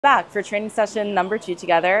Back for training session number 2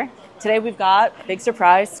 together. Today we've got big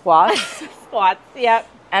surprise squats. Squats, yep.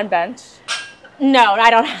 And bench. No, I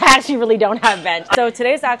actually really don't have bench. So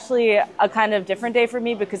today's actually a kind of different day for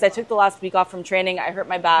me because I took the last week off from training. I hurt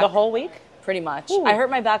my back. The whole week? Pretty much. Ooh. I hurt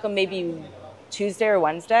my back on maybe Tuesday or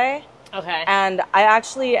Wednesday. Okay. And I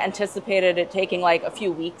actually anticipated it taking like a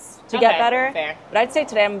few weeks to get better. Fair. But I'd say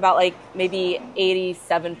today I'm about like maybe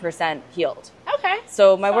 87% healed. Okay.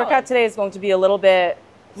 So my workout today is going to be a little bit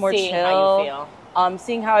more Seeing chill. how you feel.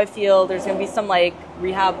 Seeing how I feel. There's going to be some like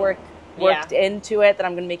rehab worked into it that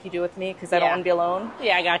I'm going to make you do with me because I don't want to be alone.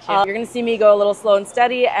 Yeah, I got you. You're going to see me go a little slow and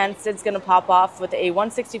steady, and Sid's going to pop off with a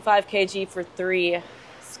 165 kg for 3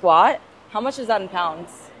 squat. How much is that in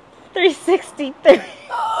pounds? 363.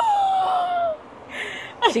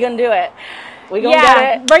 She going to do it. We going to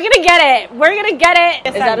get it? We're going to get it. We're going to get it.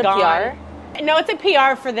 Is that a PR? No, it's a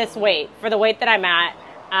PR for this weight, for the weight that I'm at.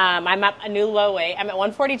 I'm at a new low weight. I'm at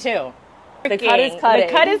 142. The cut is cutting.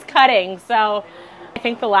 The cut is cutting. So I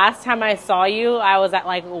think the last time I saw you, I was at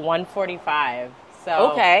like 145.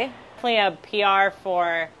 So okay. Definitely a PR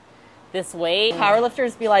for this weight.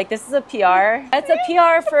 Powerlifters be like, this is a PR. It's a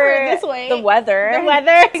PR for this weight. The weather. The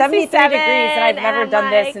weather. 73 degrees, and I've never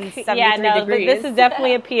done this in 73 degrees. This is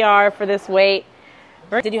definitely a PR for this weight.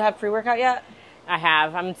 Did you have pre-workout yet? I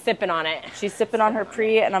have. I'm sipping on it. She's sipping on her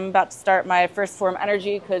pre, and I'm about to start my first form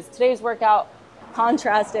energy because today's workout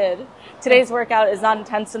contrasted. Today's workout is not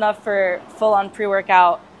intense enough for full-on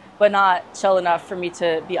pre-workout, but not chill enough for me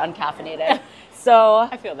to be uncaffeinated. So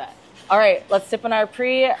I feel that. All right, let's sip on our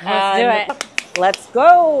pre. Let's do it. Let's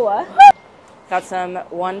go. Got some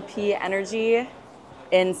 1P energy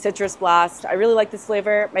in Citrus Blast. I really like this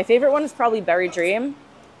flavor. My favorite one is probably Berry Dream,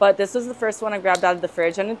 but this was the first one I grabbed out of the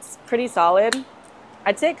fridge, and it's pretty solid.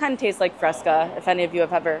 I'd say it kind of tastes like Fresca, if any of you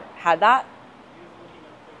have ever had that.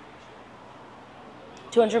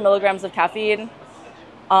 200 milligrams of caffeine.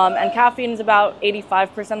 And caffeine is about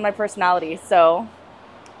 85% of my personality, so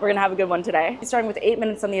we're going to have a good one today. Starting with 8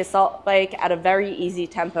 minutes on the assault bike at a very easy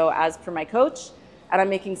tempo as per my coach, and I'm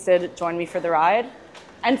making Sid join me for the ride.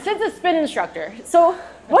 And Sid's a spin instructor, so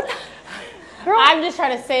what? Girl, I'm just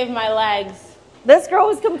trying to save my legs. This girl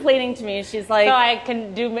was complaining to me. She's like, so I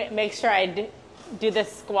can make sure I do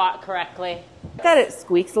this squat correctly. That it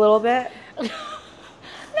squeaks a little bit. No,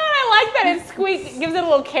 I like that it squeaks. It gives it a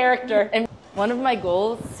little character. And one of my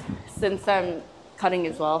goals, since I'm cutting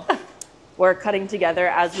as well, we're cutting together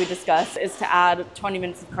as we discussed, is to add 20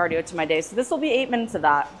 minutes of cardio to my day. So this will be 8 minutes of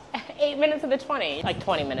that. 8 minutes of the 20? Like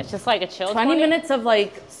 20 minutes, just like a chill 20 minutes of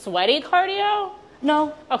like... Sweaty cardio?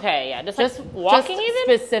 No. Okay, yeah, just walking just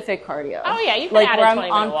even? Specific cardio. Oh yeah, you can like add where a I'm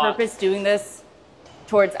 20-minute walk. On purpose doing this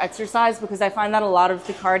towards exercise because I find that a lot of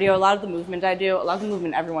the cardio, a lot of the movement I do, a lot of the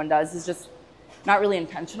movement everyone does is just not really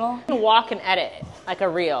intentional. I can walk and edit like a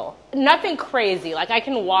reel. Nothing crazy. Like I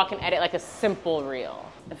can walk and edit like a simple reel.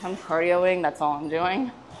 If I'm cardioing, that's all I'm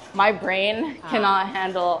doing. My brain cannot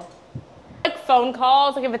handle... Like phone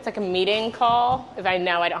calls, like if it's like a meeting call, if I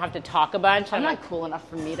know I don't have to talk a bunch. I'm not cool enough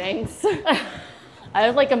for meetings. I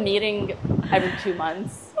have like a meeting every 2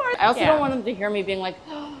 months. I also don't want them to hear me being like,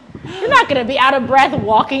 you're not going to be out of breath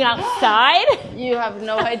walking outside. You have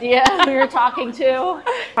no idea who you're talking to.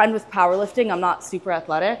 Fine with powerlifting, I'm not super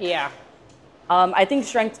athletic. Yeah. I think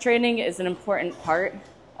strength training is an important part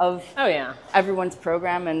of everyone's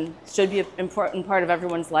program and should be an important part of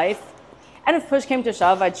everyone's life. And if push came to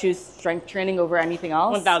shove, I'd choose strength training over anything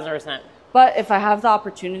else. 1000%. But if I have the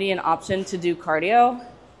opportunity and option to do cardio,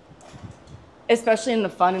 especially in the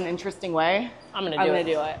fun and interesting way, I'm gonna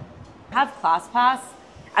do it. I have ClassPass,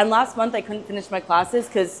 and last month I couldn't finish my classes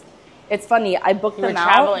because it's funny, I booked them out. You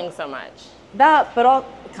were traveling so much. That, but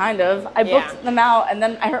I booked them out and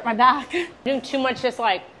then I hurt my back. Doing too much just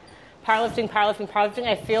like powerlifting,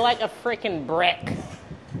 I feel like a freaking brick.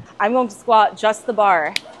 I'm going to squat just the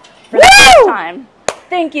bar for the first time.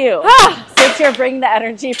 Thank you. Since you're bringing the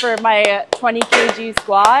energy for my 20 kg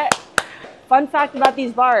squat. Fun fact about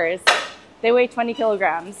these bars, they weigh 20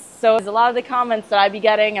 kilograms. So there's a lot of the comments that I'd be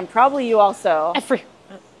getting, and probably you also.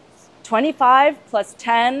 25 plus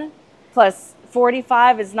 10 plus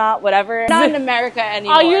 45 is not whatever. Not in America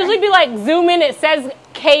anymore. I'll usually be like, zoom in, it says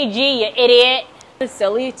kg, you idiot. It's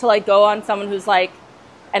silly to like go on someone who's like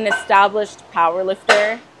an established power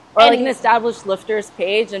lifter or like an established lifter's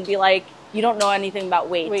page and be like, you don't know anything about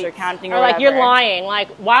weights or counting or like whatever. You're lying. Like,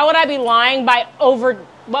 why would I be lying by over,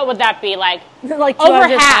 what would that be? Like 200 over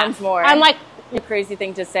half. pounds more. I'm like, a crazy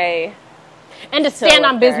thing to say. And to stand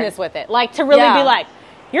on business with it. Like to really be like,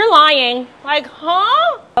 You're lying. Like,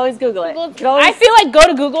 huh? Always Google it. I feel like go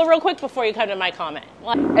to Google real quick before you come to my comment.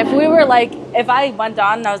 Like, if we were like, if I went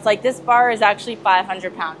on and I was like, this bar is actually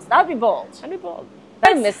 500 pounds, that would be bold. I'd be bold.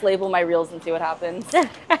 I'd mislabel my reels and see what happens.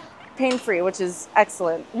 Pain-free, which is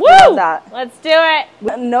excellent. Woo! Love that. Let's do it.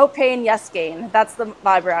 No pain, yes gain. That's the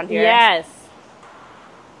vibe around here. Yes.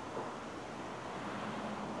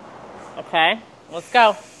 Okay, let's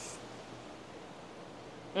go.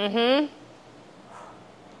 Mm-hmm.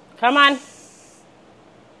 Come on.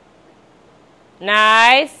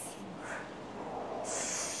 Nice.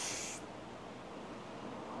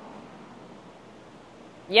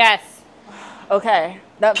 Yes. Okay,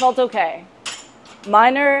 that felt okay.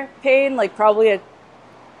 Minor pain, like probably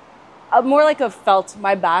a more like a felt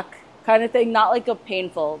my back kind of thing, not like a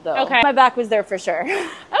painful though. Okay. My back was there for sure.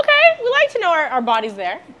 Okay, we like to know our body's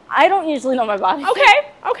there. I don't usually know my body.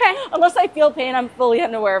 Okay. Unless I feel pain, I'm fully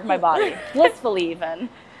unaware of my body. Blissfully even.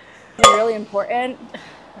 Really important.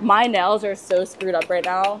 My nails are so screwed up right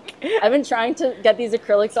now. I've been trying to get these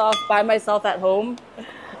acrylics off by myself at home.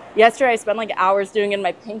 Yesterday I spent like hours doing it and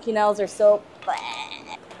my pinky nails are so...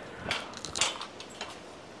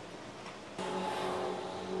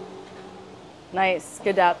 Nice,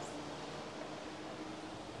 good depth.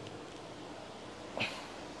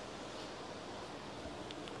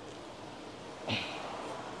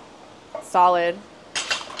 Solid.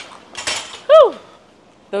 Whew.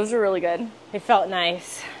 Those are really good. They felt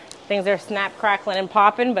nice. Things are snap, crackling, and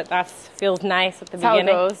popping, but that feels nice at the That's how it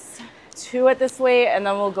beginning. goes. 2 at this weight, and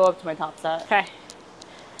then we'll go up to my top set. Okay.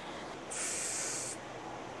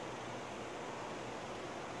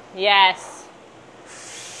 Yes.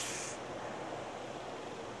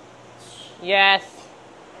 Yes.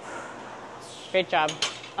 Great job.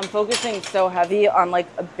 I'm focusing so heavy on like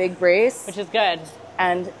a big brace, Which is good.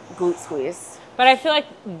 and glute squeeze. But I feel like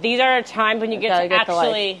these are times when you get Gotta to get to,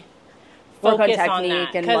 actually work on focus on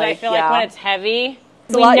technique that. and, Because I like, feel like yeah. when it's heavy,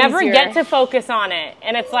 It's a we lot never easier. get to focus on it.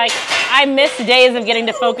 And it's like, I miss days of getting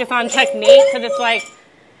to focus on technique because it's like,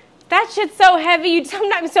 that shit's so heavy, you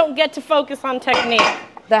sometimes don't get to focus on technique.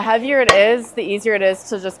 The heavier it is, the easier it is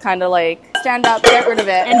to just kind of like stand up, get rid of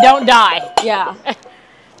it. And don't die. Yeah.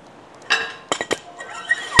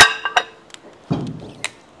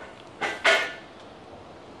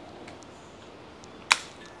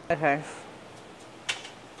 Okay.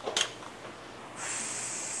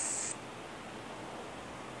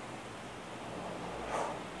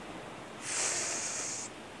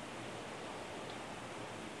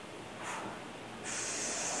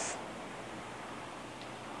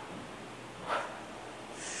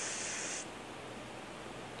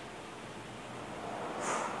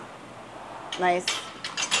 Nice.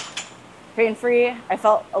 Pain-free. I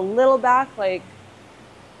felt a little back, like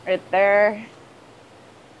right there.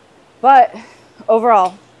 But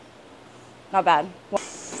overall, not bad.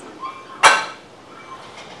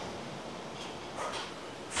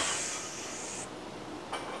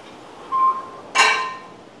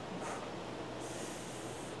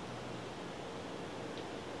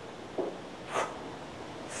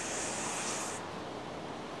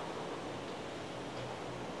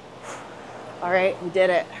 All right, we did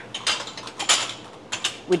it.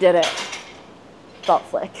 We did it. Thought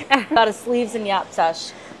flick. Got a sleeves and yap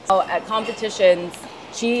sesh. So at competitions,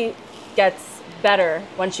 she gets better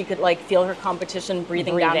when she could like feel her competition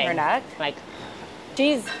breathing down her neck. Like,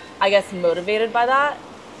 She's, I guess, motivated by that.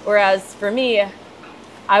 Whereas for me,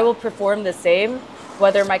 I will perform the same,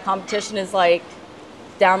 whether my competition is like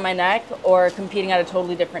down my neck or competing at a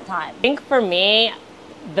totally different time. I think for me,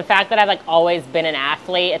 the fact that I've like always been an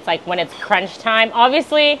athlete, it's like when it's crunch time,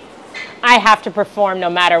 obviously I have to perform no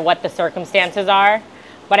matter what the circumstances are.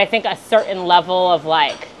 But I think a certain level of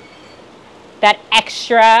like that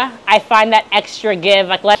extra, I find that extra give,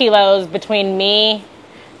 like less kilos between me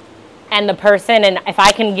and the person. And if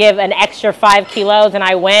I can give an extra 5 kilos and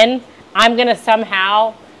I win, I'm gonna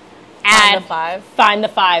somehow find the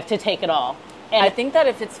five to take it all. And I think that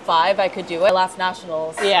if it's 5, I could do it. Last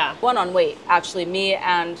nationals, Yeah. won on weight. Actually, me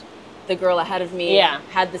and the girl ahead of me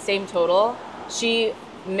had the same total. She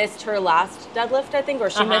missed her last deadlift, I think, or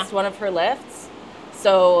she missed one of her lifts.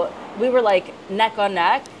 So we were like neck on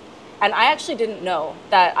neck. And I actually didn't know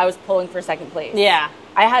that I was pulling for second place. Yeah.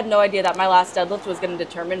 I had no idea that my last deadlift was going to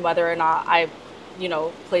determine whether or not I,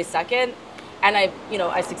 placed second. And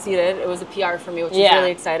I succeeded. It was a PR for me, which is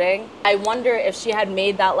really exciting. I wonder if she had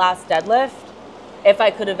made that last deadlift, if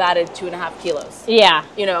I could have added 2.5 kilos. Yeah.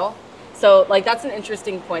 So like that's an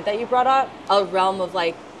interesting point that you brought up, a realm of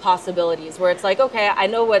like possibilities where it's like, okay, I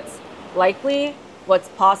know what's likely, what's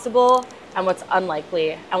possible, and what's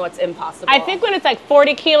unlikely, and what's impossible. I think when it's like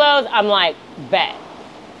 40 kilos, I'm like, bet.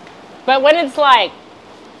 But when it's like,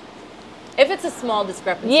 if it's a small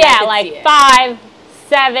discrepancy, yeah, like 5,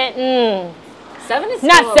 7, 7 is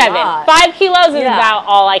not 7. 5 kilos is about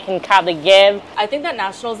all I can probably give. I think that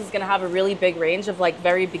Nationals is going to have a really big range of like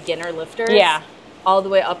very beginner lifters. Yeah. All the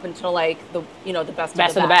way up until like the the best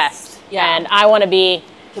of the best. Yeah. And I want to be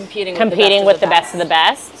competing with the best of the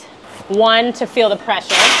best. One, to feel the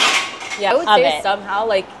pressure. Yeah, I would say somehow,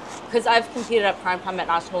 like, because I've competed at prime time at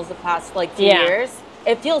Nationals the past like 2 years,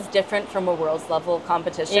 it feels different from a world's level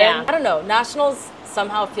competition. Yeah. I don't know, Nationals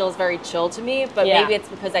somehow feels very chill to me, but maybe it's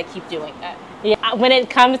because I keep doing it. Yeah, when it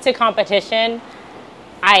comes to competition,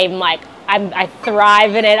 I'm like, I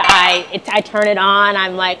thrive in it. I turn it on.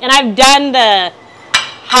 I'm like, and I've done the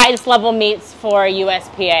highest level meets for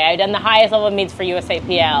USPA. I've done the highest level meets for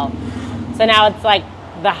USAPL. So now it's like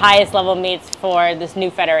the highest level meets for this new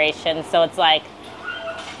federation. So it's like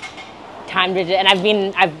time to, and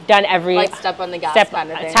I've done every like step on the gas kind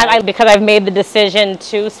of thing. Because I've made the decision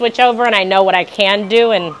to switch over, and I know what I can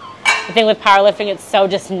do. And the thing with powerlifting, it's so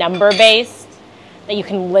just number based that you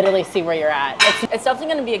can literally see where you're at. It's definitely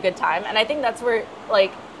going to be a good time, and I think that's where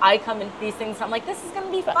like I come into these things. I'm like, this is going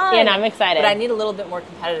to be fun. Yeah, and I'm excited. But I need a little bit more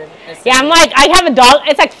competitiveness. Yeah, I'm like, I have a dog.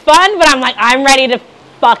 It's like fun, but I'm like, I'm ready to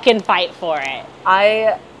fucking fight for it.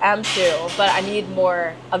 I am too, but I need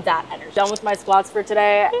more of that energy. Done with my squats for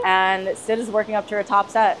today, and Sid is working up to her top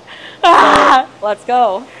set. So let's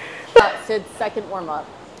go. Sid's second warm up.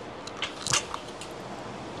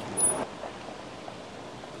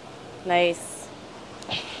 Nice.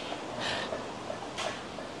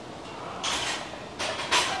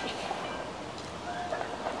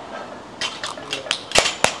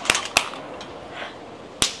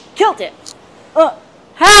 Killed it.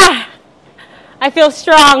 I feel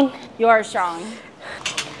strong. You are strong.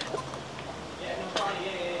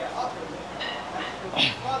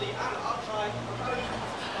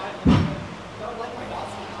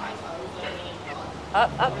 Up,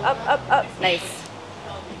 up, up, up, up. Nice.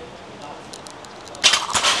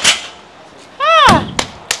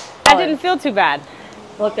 That didn't feel too bad.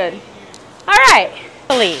 Look good. All right.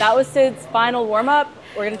 That was Sid's final warm up.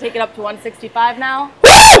 We're going to take it up to 165 now. Woo!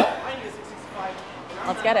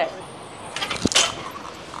 Let's get it.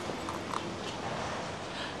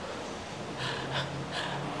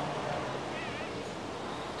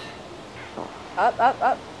 Up, up,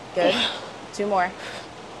 up. Good. 2 more.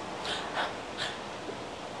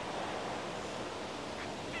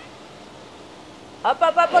 Up,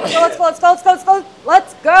 up, up. Let's go, let's go, let's go, let's go, let's go.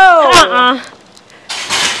 Let's go.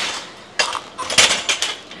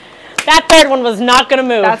 That third one was not going to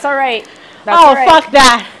move. That's all right. That's all right. Fuck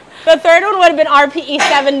that. The third one would have been RPE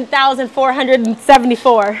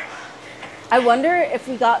 7,474. I wonder if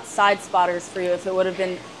we got side spotters for you, if you would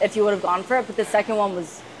have gone for it, but the second one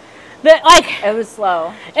was it was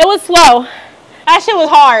slow. It was slow. That shit was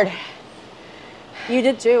hard. You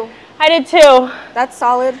did too. I did too. That's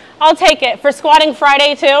solid. I'll take it. For squatting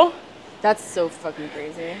Friday too. That's so fucking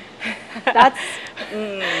crazy. That's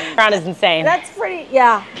round is insane. That's pretty,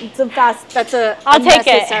 yeah. It's a fast, that's a I'll take it.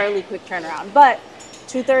 Unnecessarily quick turnaround, but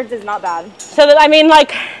 2/3 is not bad. So that, I mean,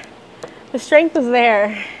 like, the strength is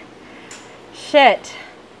there. Shit.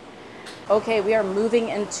 Okay, we are moving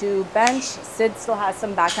into bench. Sid still has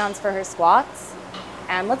some back downs for her squats.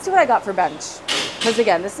 And let's see what I got for bench. Because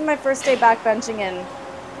again, this is my first day back benching in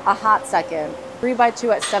a hot second.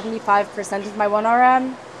 3x2 at 75% of my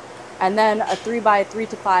 1RM. And then a 3x3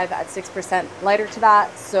 to 5 at 6% lighter to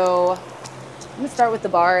that. So I'm gonna start with the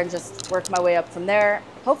bar and just work my way up from there.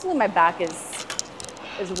 Hopefully my back is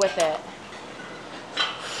with it.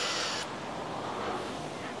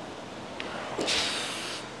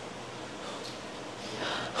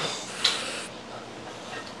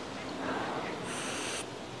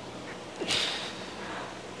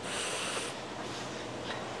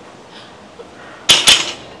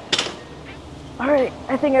 All right,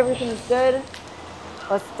 I think everything's good.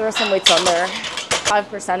 Let's throw some weights on there.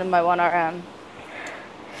 5% of my 1RM.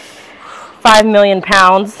 5 million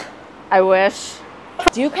pounds. I wish.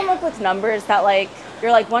 Do you come up with numbers that like,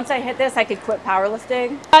 you're like, once I hit this, I could quit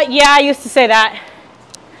powerlifting? Yeah, I used to say that.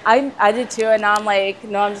 I did too, and now I'm like,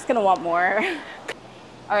 no, I'm just gonna want more.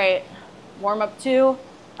 All right, warm up 2.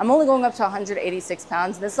 I'm only going up to 186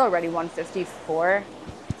 pounds. This is already 154,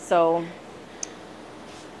 so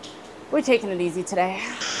we're taking it easy today.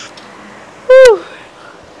 Whew.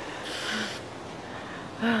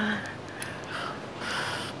 My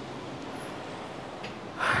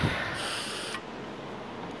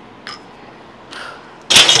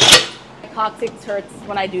coccyx hurts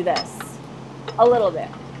when I do this. A little bit.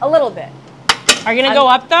 A little bit. Are you gonna go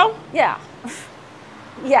up though? Yeah.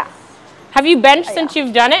 Yeah. Have you benched since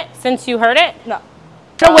you've done it? Since you heard it? No.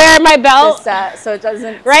 To wear my belt so it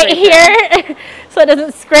doesn't right here, so it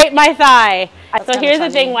doesn't scrape my thigh. So here's the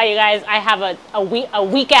thing, why you guys, I have a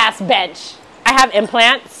weak ass bench. I have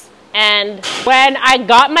implants, and when I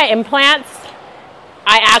got my implants,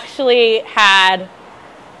 I actually had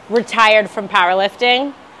retired from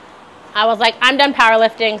powerlifting. I was like, I'm done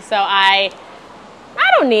powerlifting, so I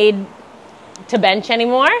don't need to bench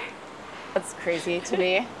anymore. That's crazy to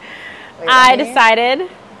me. I decided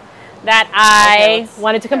that I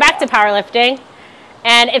wanted to come back to powerlifting,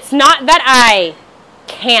 and it's not that I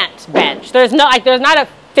can't bench. There's not a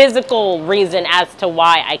physical reason as to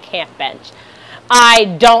why I can't bench. I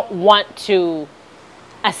don't want to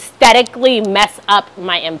aesthetically mess up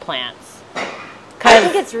my implants. I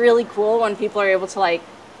think it's really cool when people are able to like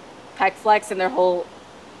pec flex and their whole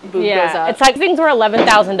boob goes up. It's like things were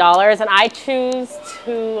 $11,000, and I choose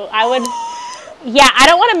to. I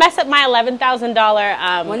don't want to mess up my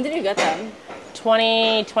 $11,000. When did you get them?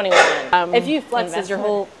 2021. If you flex, is your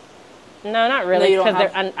whole? No, not really,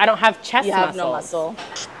 because I don't have chest muscles. You have no muscle.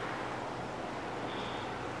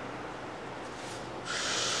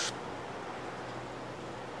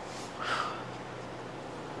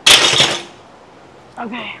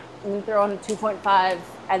 Okay. I'm gonna throw on 2.5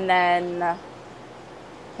 and then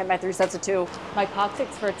hit my 3 sets of 2. My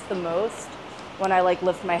coccyx hurts the most when I like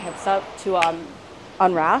lift my hips up to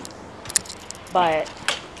unwrap, but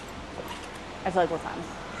I feel like we're fine.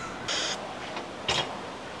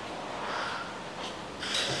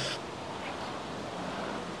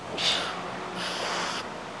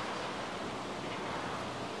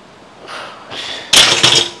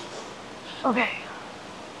 Okay.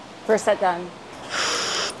 First set done.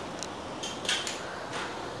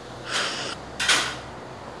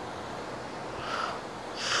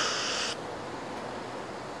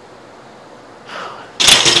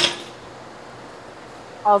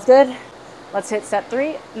 All's good. Let's hit set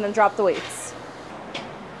 3 and then drop the weights.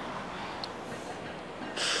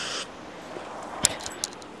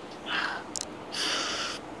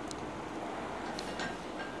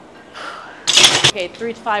 Okay,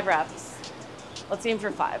 3 to 5 reps. Let's aim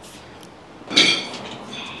for 5.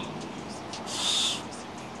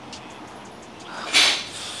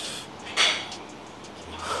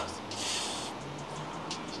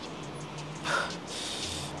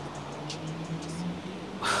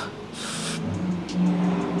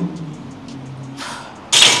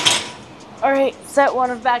 All right, set 1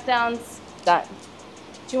 of back downs, done.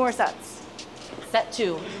 2 more sets. Set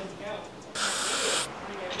 2.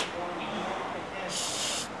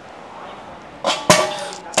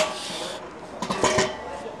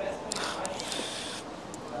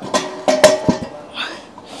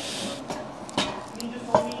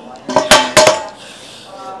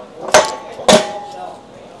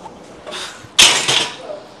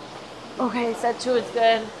 Okay, set 2 is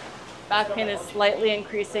good. Back pain is slightly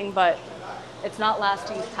increasing, but it's not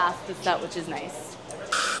lasting past the set, which is nice.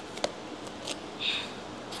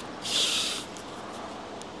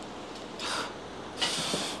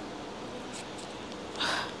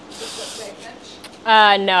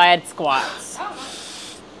 No, I had squats.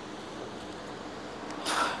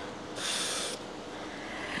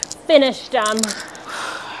 Finished them. Just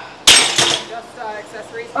accessories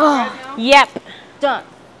for you guys now? Yep. Done.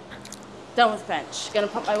 Done with bench. Gonna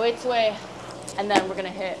put my weights away, and then we're gonna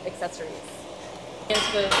hit accessories.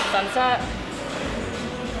 Into the sunset.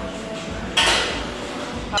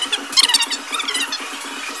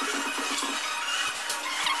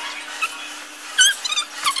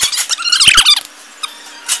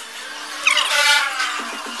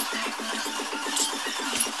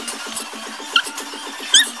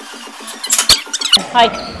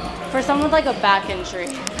 Like, for someone with like a back injury,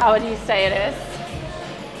 how would you say it is?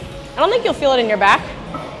 I don't think you'll feel it in your back.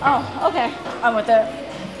 Oh, okay. I'm with it.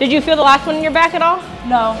 Did you feel the last one in your back at all?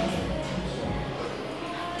 No.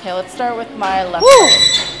 Okay, let's start with my left Woo!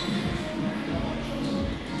 side.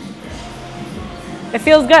 It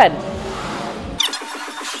feels good.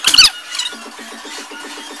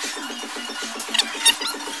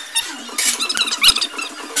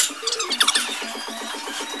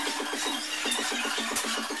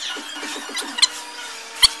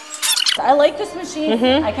 I like this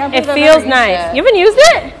machine. I can't believe It I've feels never nice. used it. You haven't used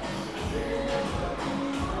it?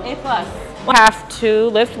 A+. We'll have to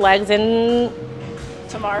lift legs in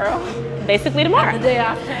Tomorrow. basically tomorrow. The day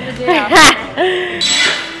after. And the day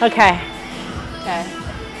after. Okay. Okay.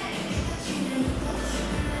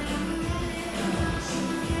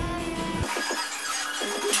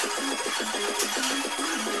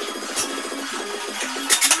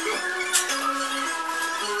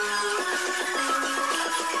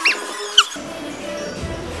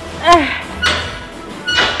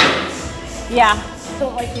 Yeah.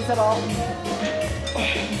 Don't like these at all.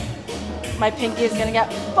 My pinky is gonna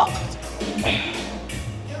get fucked.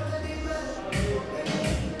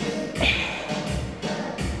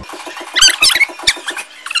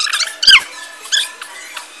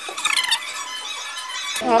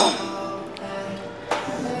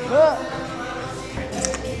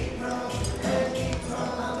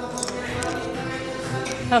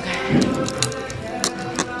 Okay.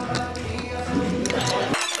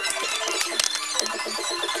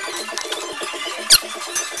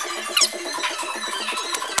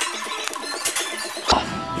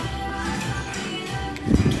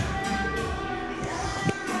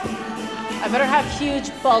 I better have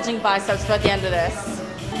huge bulging biceps by the end of this.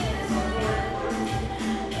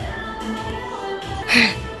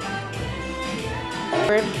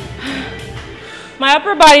 My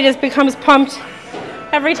upper body just becomes pumped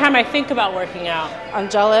every time I think about working out. I'm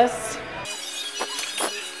jealous.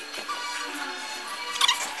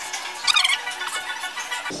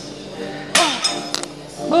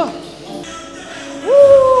 Woo!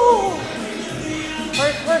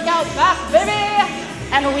 First workout back, baby!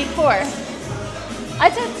 And a week 4. I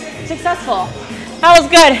did successful. That was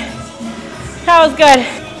good. That was good.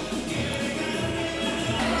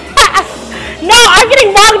 No, I'm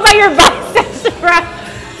getting bogged by your biceps, bro.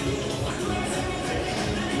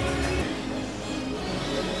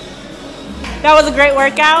 That was a great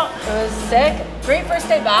workout. It was sick. Great first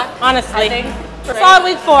day back. Honestly. I think. Solid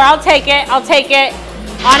week 4. I'll take it. I'll take it.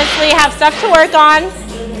 Honestly, have stuff to work on.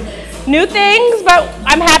 New things, but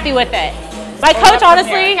I'm happy with it. My coach,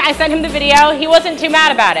 honestly, I sent him the video. He wasn't too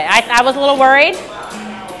mad about it. I was a little worried.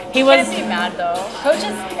 He was. You can't be mad though.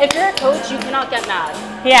 Coaches, if you're a coach, you cannot get mad.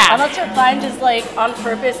 Yeah. Unless your client is like on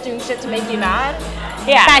purpose doing shit to make you mad.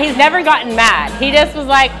 Yeah. He's never gotten mad. He just was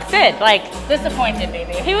like, Sid, like. Disappointed,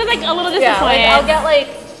 maybe. He was like a little disappointed. Yeah, like I'll get like,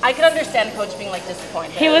 I could understand coach being like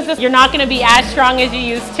disappointed. He was just, you're not going to be as strong as you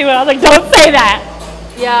used to. And I was like, don't say that.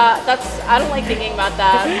 Yeah, I don't like thinking about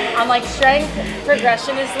that. I'm like, strength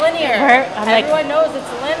progression is linear. Everyone knows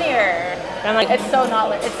it's linear. I'm like, it's so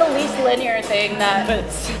not, it's the least linear thing that,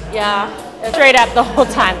 yeah. Straight up the whole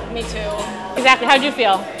time. Me too. Exactly, how'd you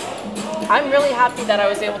feel? I'm really happy that I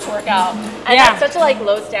was able to work out. And that's such a like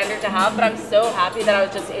low standard to have, but I'm so happy that I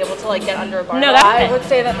was just able to like get under a bar. No, I would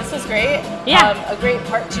say that this was great. Yeah. A great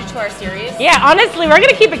part 2 to our series. Yeah, honestly, we're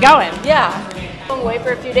gonna keep it going. Yeah. I'm away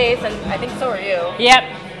for a few days, and I think so are you.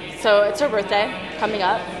 Yep. So it's her birthday coming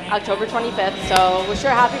up, October 25th. So wish her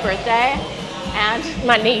a happy birthday. And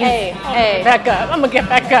my knees. Hey. Back up. I'm gonna get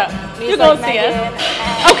back up. Knees You're gonna like see us. Megan.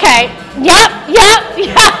 Okay. Yep.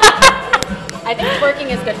 I think working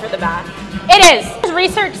is good for the back. It is. There's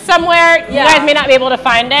research somewhere. You guys may not be able to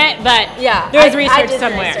find it, but there's research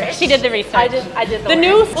somewhere. Research. She did the research. I did the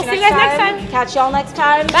news. work. We'll see you guys next time. Catch y'all next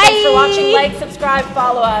time. Bye. Thanks for watching. Like, subscribe,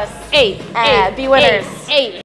 follow us. Be winners.